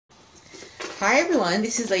Hi everyone,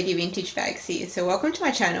 this is Lady Vintage Bags here. So welcome to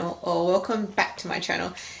my channel, or welcome back to my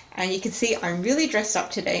channel. And you can see I'm really dressed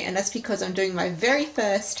up today, and that's because I'm doing my very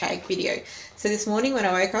first tag video. So this morning when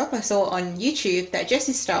I woke up, I saw on YouTube that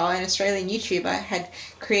Jessiestyle, an Australian YouTuber, had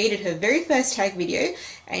created her very first tag video,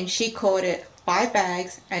 and she called it 5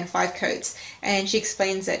 bags and 5 coats. And she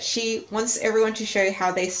explains that she wants everyone to show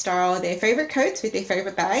how they style their favorite coats with their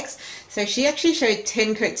favorite bags. So she actually showed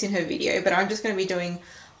 10 coats in her video, but I'm just going to be doing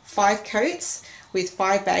 5 coats with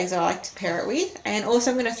 5 bags I like to pair it with, and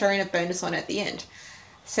also I'm going to throw in a bonus one at the end.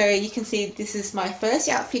 So you can see this is my first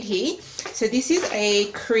outfit here. So this is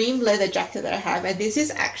a cream leather jacket that I have, and this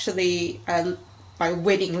is actually my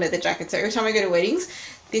wedding leather jacket. So every time I go to weddings,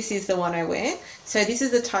 this is the one I wear. So this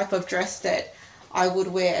is the type of dress that I would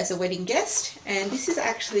wear as a wedding guest, and this is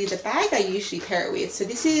actually the bag I usually pair it with. So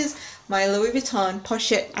this is my Louis Vuitton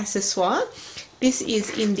pochette accessoire. This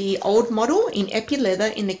is in the old model in epi leather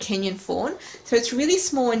in the Kenyan fawn. So it's really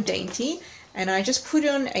small and dainty, and I just put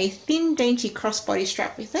on a thin dainty crossbody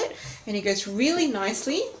strap with it, and it goes really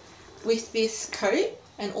nicely with this coat,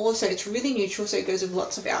 and also it's really neutral, so it goes with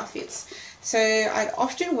lots of outfits. So I'd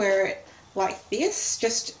often wear it like this,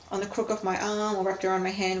 just on the crook of my arm or wrapped around my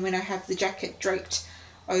hand when I have the jacket draped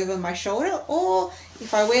over my shoulder, or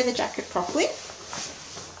if I wear the jacket properly.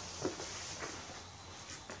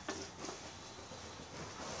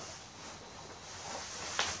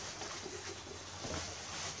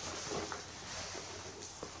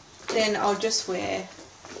 Then I'll just wear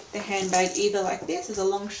the handbag either like this as a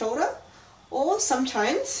long shoulder, or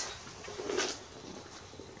sometimes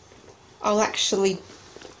I'll actually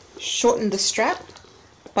shorten the strap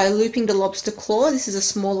by looping the lobster claw. This is a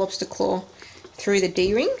small lobster claw through the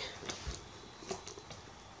D-ring.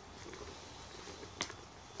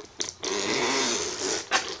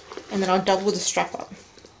 And then I'll double the strap up.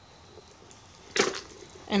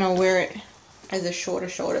 And I'll wear it as a shorter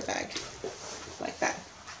shoulder bag, like that.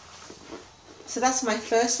 So that's my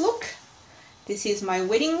first look. This is my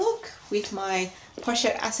wedding look with my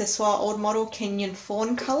pochette accessoire old model Kenyan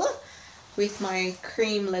fawn colour with my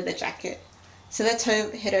cream leather jacket. So let's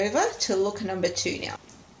head over to look number 2 now.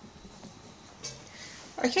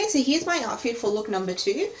 Okay, so here's my outfit for look number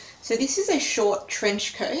 2. So this is a short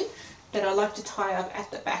trench coat that I like to tie up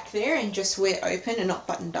at the back there and just wear open and not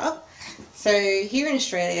buttoned up. So here in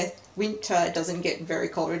Australia, winter doesn't get very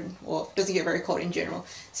cold, or doesn't get very cold in general.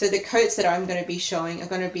 So the coats that I'm going to be showing are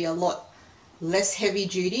going to be a lot less heavy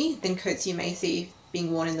duty than coats you may see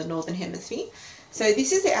being worn in the Northern Hemisphere. So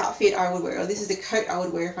this is the outfit I would wear, or this is the coat I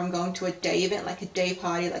would wear if I'm going to a day event, like a day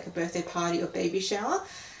party, like a birthday party or baby shower.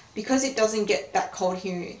 Because it doesn't get that cold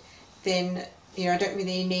here, then I don't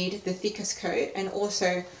really need the thickest coat. And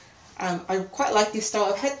also I quite like this style.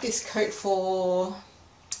 I've had this coat for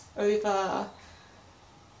over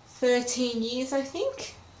 13 years, I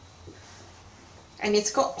think, and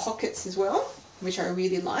it's got pockets as well, which I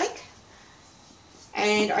really like.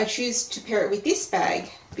 And I choose to pair it with this bag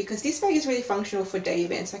because this bag is really functional for day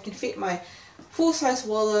events. I can fit my full-size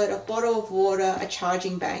wallet, a bottle of water, a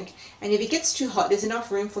charging bank, and if it gets too hot, there's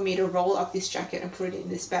enough room for me to roll up this jacket and put it in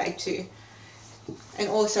this bag too. And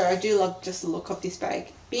also I do love just the look of this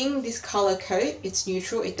bag. Being this colour coat, it's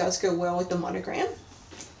neutral, it does go well with the monogram.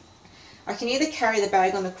 I can either carry the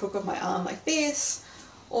bag on the crook of my arm like this,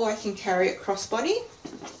 or I can carry it crossbody.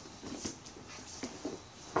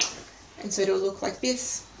 And so it'll look like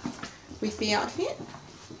this with the outfit.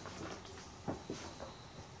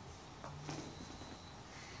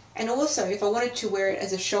 And also, if I wanted to wear it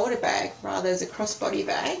as a shoulder bag rather as a crossbody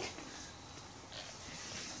bag,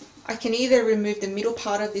 I can either remove the middle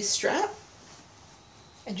part of this strap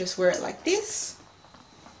and just wear it like this,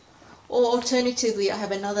 or alternatively I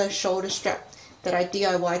have another shoulder strap that I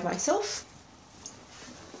DIY'd myself.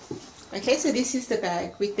 Okay, so this is the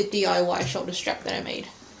bag with the DIY shoulder strap that I made.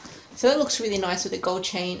 So it looks really nice with the gold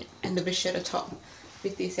chain and the vachetta top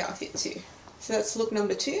with this outfit too. So that's look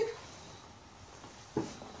number 2.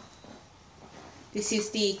 This is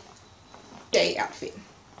the day outfit,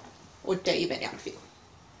 or day event outfit.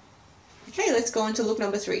 Okay, let's go on to look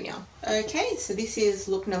number 3 now. Okay, so this is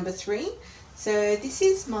look number 3. So this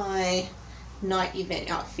is my night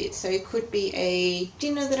event outfit. So it could be a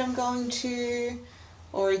dinner that I'm going to,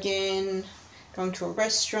 or again, going to a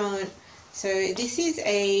restaurant. So this is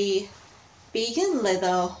a vegan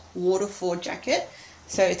leather waterfall jacket.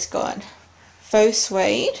 So it's got faux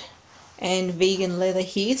suede and vegan leather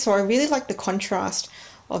here. So I really like the contrast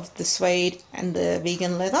of the suede and the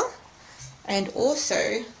vegan leather. And also,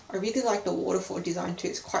 I really like the waterfall design too,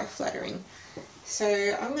 it's quite flattering. So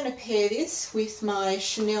I'm going to pair this with my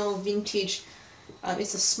Chanel vintage,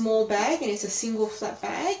 it's a small bag and it's a single flat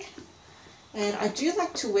bag. And I do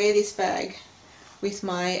like to wear this bag with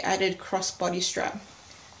my added crossbody strap.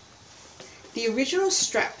 The original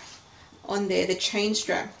strap on there, the chain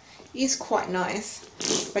strap, is quite nice,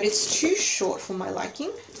 but it's too short for my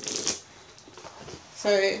liking.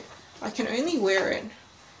 So I can only wear it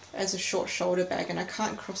as a short shoulder bag and I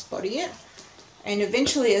can't crossbody it. And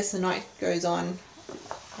eventually as the night goes on,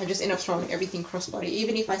 I just end up throwing everything crossbody.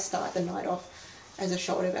 Even if I start the night off as a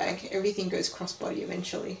shoulder bag, everything goes crossbody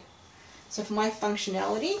eventually. So for my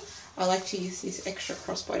functionality, I like to use this extra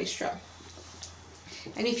crossbody strap.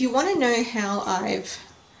 And if you want to know how I've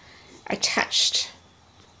attached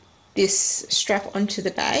this strap onto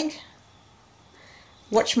the bag,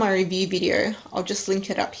 watch my review video. I'll just link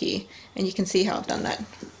it up here and you can see how I've done that.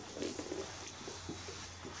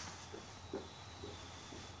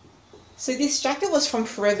 So this jacket was from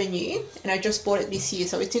Forever New and I just bought it this year,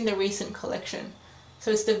 so it's in the recent collection.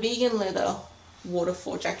 So it's the vegan leather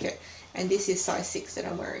waterfall jacket, and this is size 6 that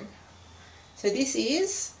I'm wearing. So this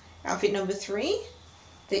is outfit number 3,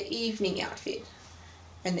 the evening outfit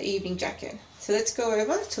and the evening jacket. So let's go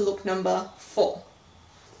over to look number 4.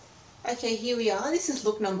 Okay, here we are. This is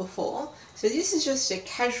look number 4. So this is just a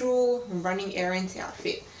casual running errands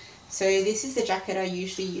outfit. So this is the jacket I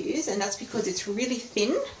usually use, and that's because it's really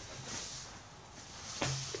thin.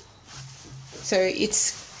 So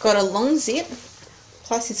it's got a long zip,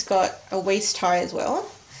 plus it's got a waist tie as well.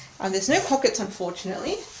 There's no pockets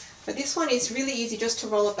unfortunately, but this one is really easy just to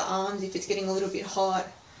roll up the arms if it's getting a little bit hot.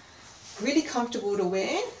 Really comfortable to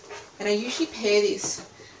wear, and I usually pair this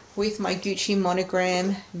with my Gucci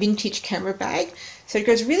Monogram vintage camera bag, so it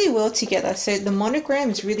goes really well together. So the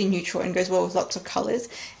Monogram is really neutral and goes well with lots of colours,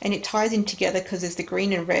 and it ties in together because there's the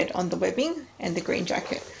green and red on the webbing and the green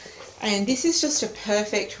jacket. And this is just a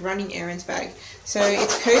perfect running errands bag. So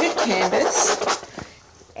it's coated canvas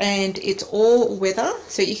and it's all weather,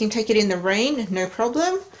 so you can take it in the rain, no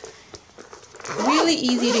problem. Really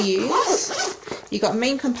easy to use. You've got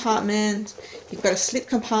main compartment, you've got a slip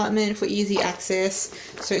compartment for easy access,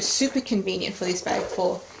 so it's super convenient for this bag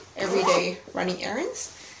for everyday running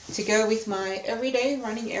errands. To go with my everyday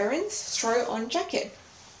running errands throw on jacket.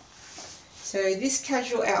 So this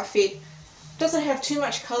casual outfit doesn't have too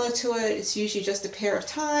much colour to it. It's usually just a pair of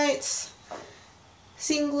tights,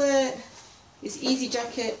 singlet, this easy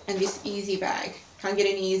jacket and this easy bag. Can't get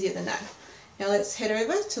any easier than that. Now let's head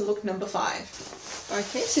over to look number 5.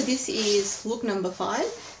 Okay, so this is look number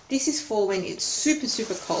 5. This is for when it's super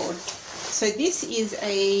cold. So this is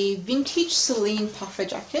a vintage Celine puffer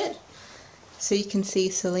jacket. So you can see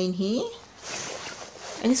Celine here.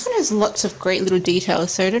 And this one has lots of great little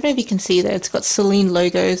details. So I don't know if you can see that. It's got Celine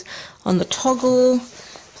logos on the toggle.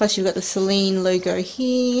 Plus you've got the Celine logo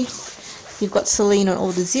here. You've got Celine on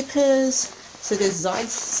all the zippers. So there's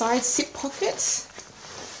side zip pockets.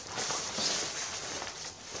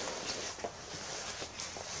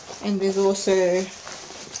 And there's also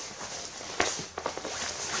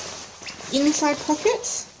inside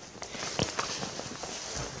pockets.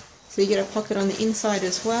 So you get a pocket on the inside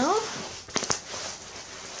as well.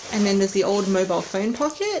 And then there's the old mobile phone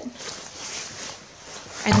pocket.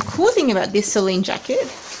 And the cool thing about this Celine jacket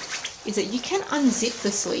is that you can unzip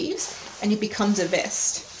the sleeves and it becomes a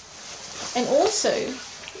vest. And also,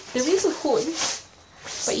 there is a hood,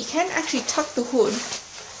 but you can actually tuck the hood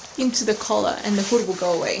into the collar and the hood will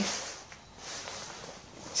go away.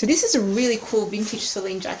 So this is a really cool vintage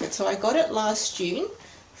Celine jacket. So I got it last June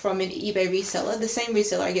from an eBay reseller, the same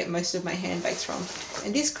reseller I get most of my handbags from.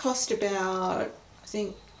 And this cost about, I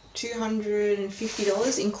think,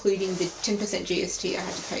 $250, including the 10% GST I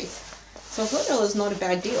had to pay. So I thought that was not a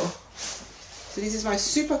bad deal. So this is my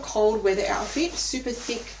super cold weather outfit, super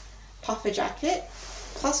thick puffer jacket,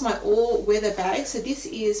 plus my all weather bag. So this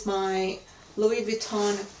is my Louis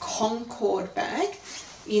Vuitton Concord bag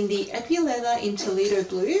in the Epi leather in Toledo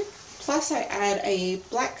blue, plus I add a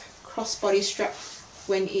black crossbody strap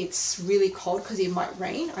when it's really cold because it might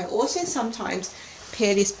rain. I also sometimes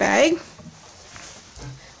pair this bag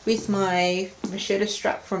with my vachetta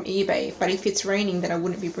strap from eBay, but if it's raining then I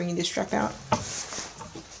wouldn't be bringing this strap out.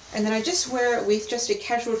 And then I just wear it with just a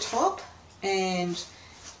casual top and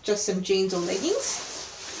just some jeans or leggings.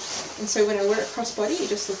 And so when I wear it crossbody, it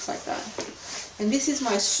just looks like that. And this is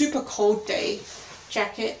my super cold day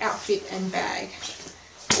jacket, outfit and bag.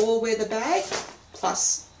 All weather bag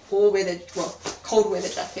plus all weather, well, cold weather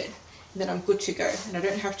jacket. And then I'm good to go. And I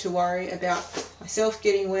don't have to worry about myself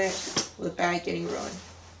getting wet or the bag getting ruined.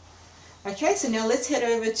 Okay, so now let's head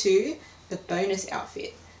over to the bonus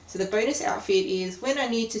outfit. So the bonus outfit is when I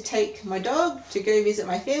need to take my dog to go visit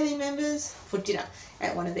my family members for dinner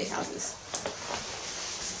at one of their houses.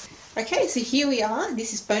 Okay, so here we are.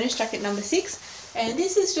 This is bonus jacket number 6, and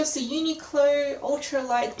this is just a Uniqlo ultra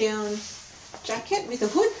light down jacket with a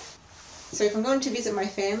hood. So if I'm going to visit my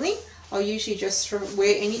family, I'll usually just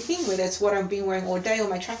wear anything, whether it's what I've been wearing all day or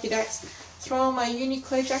my tracky dacks, throw on my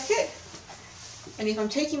Uniqlo jacket. And if I'm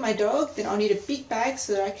taking my dog, then I'll need a big bag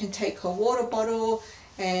so that I can take her water bottle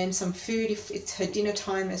and some food if it's her dinner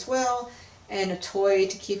time as well, and a toy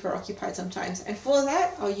to keep her occupied sometimes. And for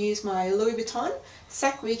that, I'll use my Louis Vuitton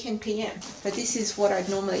Sac Weekend PM. But this is what I'd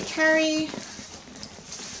normally carry.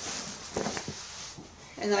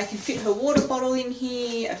 And then I can fit her water bottle in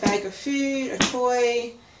here, a bag of food, a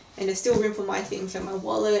toy, and there's still room for my things, so my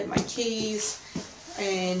wallet, my keys,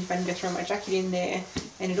 and if I need to throw my jacket in there,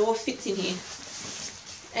 and it all fits in here.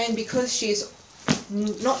 And because she's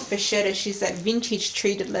not vachetta, she's that vintage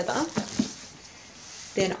treated leather,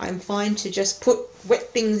 then I'm fine to just put wet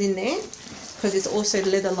things in there because it's also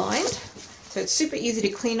leather lined. So it's super easy to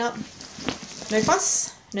clean up. No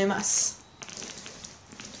fuss, no muss.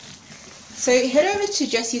 So head over to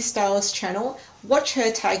Jessiestyle's channel, watch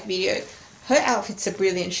her tag video. Her outfits are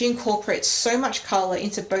brilliant. She incorporates so much colour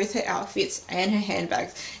into both her outfits and her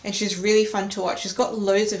handbags, and she's really fun to watch. She's got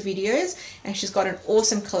loads of videos and she's got an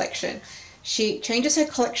awesome collection. She changes her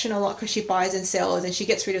collection a lot because she buys and sells, and she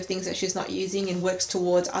gets rid of things that she's not using and works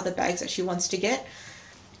towards other bags that she wants to get.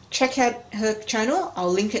 Check out her channel,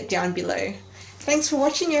 I'll link it down below. Thanks for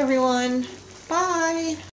watching everyone.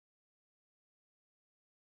 Bye!